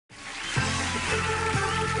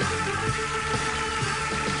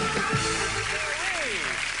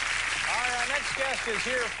guest is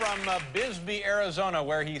here from Bisbee, Arizona,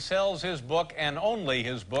 where he sells his book, and only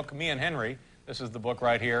his book, Me and Henry. This is the book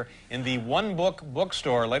right here in the One Book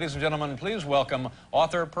bookstore. Ladies and gentlemen, please welcome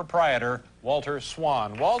author-proprietor Walter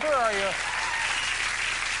Swan. Walter, are you...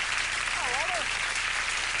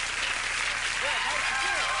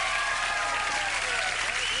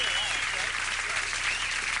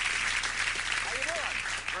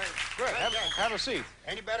 Good. Have a seat.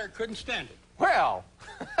 Any better, couldn't stand it. Well,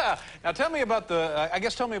 now tell me about the,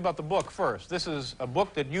 tell me about the book first. This is a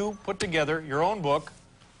book that you put together, your own book.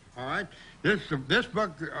 All right. This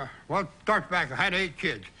book, well, it starts back, I had 8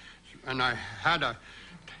 kids, and I had a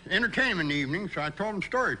entertainment evening, so I told them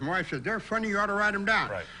stories. My wife said, they're funny, you ought to write them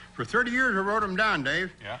down. Right. For 30 years, I wrote them down,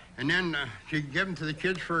 Dave. Yeah. And then she gave them to the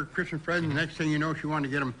kids for Christmas present. The next thing you know, she wanted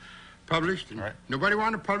to get them published, and right. Nobody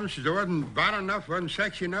wanted to publish it. It wasn't vital enough, wasn't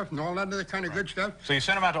sexy enough, and all that other kind of good stuff. So you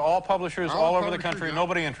sent them out to all publishers all over the country, yeah.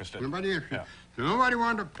 Nobody interested? Nobody interested. Yeah. So nobody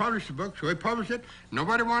wanted to publish the book, so we published it.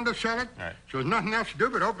 Nobody wanted to sell it, right. So there's nothing else to do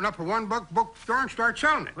but open up a one-book bookstore and start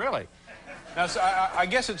selling it. Really? Now, so I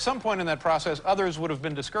guess at some point in that process, others would have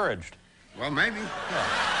been discouraged. Well, maybe.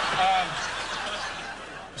 Yeah.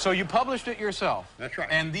 So you published it yourself. That's right.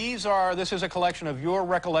 And this is a collection of your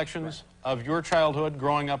recollections of your childhood,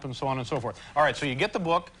 growing up, and so on and so forth. All right, so you get the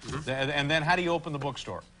book, and then how do you open the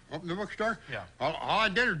bookstore? Open the bookstore? Yeah. All I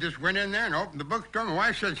did was just went in there and opened the bookstore. My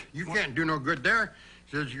wife says, you can't do no good there.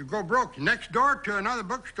 Says, you go broke. Next door to another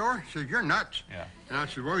bookstore. Says, you're nuts. Yeah. And I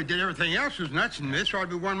said, well, we did everything else was nuts, and this ought to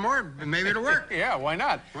be one more, and maybe it'll work. Yeah, why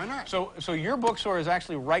not? Why not? So your bookstore is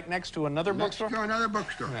actually right next to another bookstore? Next to another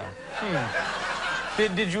bookstore. Yeah.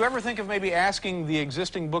 Did you ever think of maybe asking the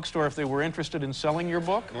existing bookstore if they were interested in selling your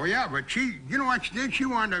book? Oh, yeah, but you know what she did? She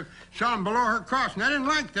wanted to sell them below her cost, and I didn't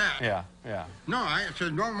like that. Yeah, yeah. No, I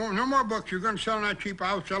said, no more books. You're going to sell them that cheap.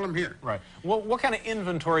 I'll sell them here. Right. Well, what kind of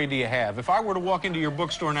inventory do you have? If I were to walk into your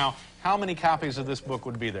bookstore now, how many copies of this book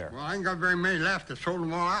would be there? Well, I ain't got very many left. I sold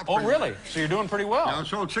them all out. Oh, really? So you're doing pretty well. Yeah, I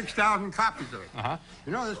sold 6,000 copies of it. Uh-huh.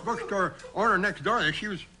 You know, this bookstore owner next door there,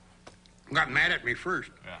 she got mad at me first.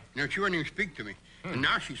 Yeah. You know, she wouldn't even speak to me. And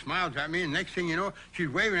now she smiles at me, and next thing you know, she's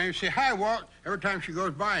waving at me and say, hi, Walt, every time she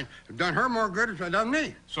goes by. And it's done her more good than it's done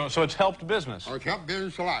me. So it's helped business. Oh, it's helped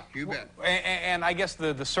business a lot, you bet. And I guess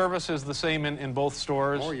the service is the same in both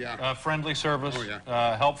stores. Oh, yeah. Friendly service, oh,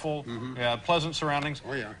 yeah. helpful, pleasant surroundings.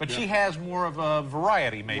 Oh, yeah. But yeah. she has more of a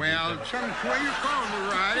variety, maybe. Well, some way you call them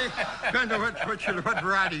variety. Depends on what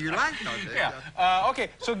variety you like, don't they? Yeah. Okay,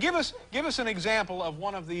 so give us an example of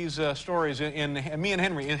one of these stories in Me and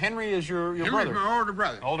Henry. And Henry is your brother. Henry's my older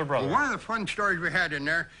brother. Older brother. Well, one of the fun stories we had in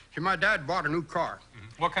there, see, my dad bought a new car.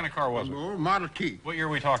 What kind of car was it? An old Model T. What year are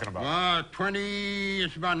we talking about? It's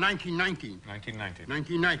about 1919. 1919.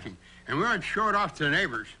 1919. And we went to show it off to the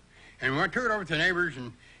neighbors. And we took it over to the neighbors,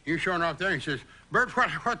 and he was showing it off there, and he says, Bert,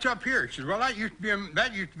 what's up here? He says, well, that used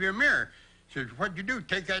to be a mirror. He says, what'd you do,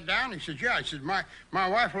 take that down? He says, yeah. He says, my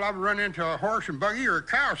wife will ever run into a horse and buggy or a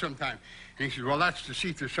cow sometime. And he says, well, that's to see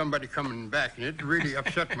if there's somebody coming back. And it really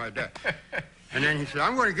upset my dad. And then he said,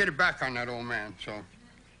 I'm going to get it back on that old man. So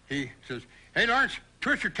he says, hey, Lawrence,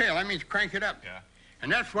 twist your tail. That means crank it up. Yeah. And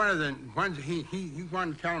that's one of the ones he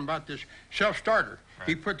wanted to tell him about this self-starter. Right.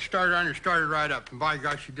 He put the starter on and started right up. And by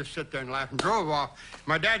gosh, he just sat there and laughed and drove off.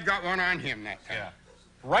 My dad got one on him that time. Yeah.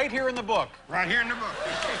 Right here in the book. Right here in the book.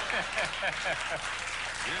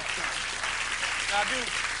 Now,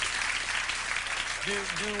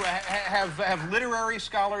 have literary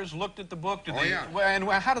scholars looked at the book? Oh, yeah. And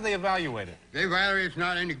how do they evaluate it? They evaluate it's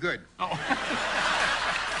not any good. Oh.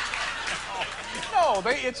 No,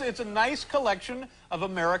 it's a nice collection of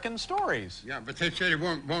American stories. Yeah, but they said it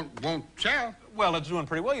won't sell. Well, it's doing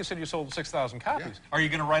pretty well. You said you sold 6,000 copies. Yeah. Are you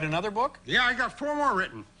going to write another book? Yeah, I got 4 more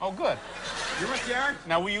written. Oh, good. You what they are?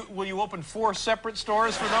 Now, will you open 4 separate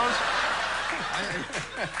stores for those?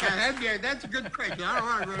 That's a good question. I don't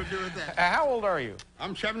know what I'm going to do with that. How old are you?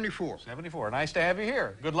 I'm 74. 74. Nice to have you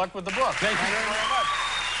here. Good luck with the book. Thank you very much.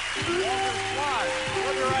 Walter Swan.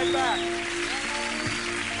 We'll be right back.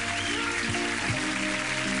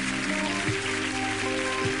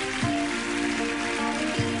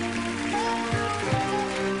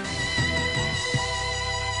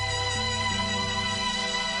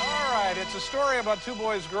 It's a story about 2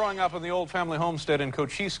 boys growing up in the old family homestead in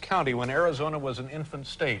Cochise County when Arizona was an infant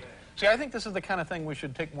state. See, I think this is the kind of thing we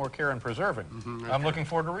should take more care in preserving. I'm looking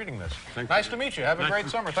forward to reading this. Nice to meet you. Have a great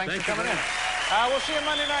summer. Thanks for coming in. We'll see you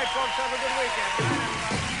Monday night, folks. Have a good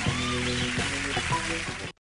weekend.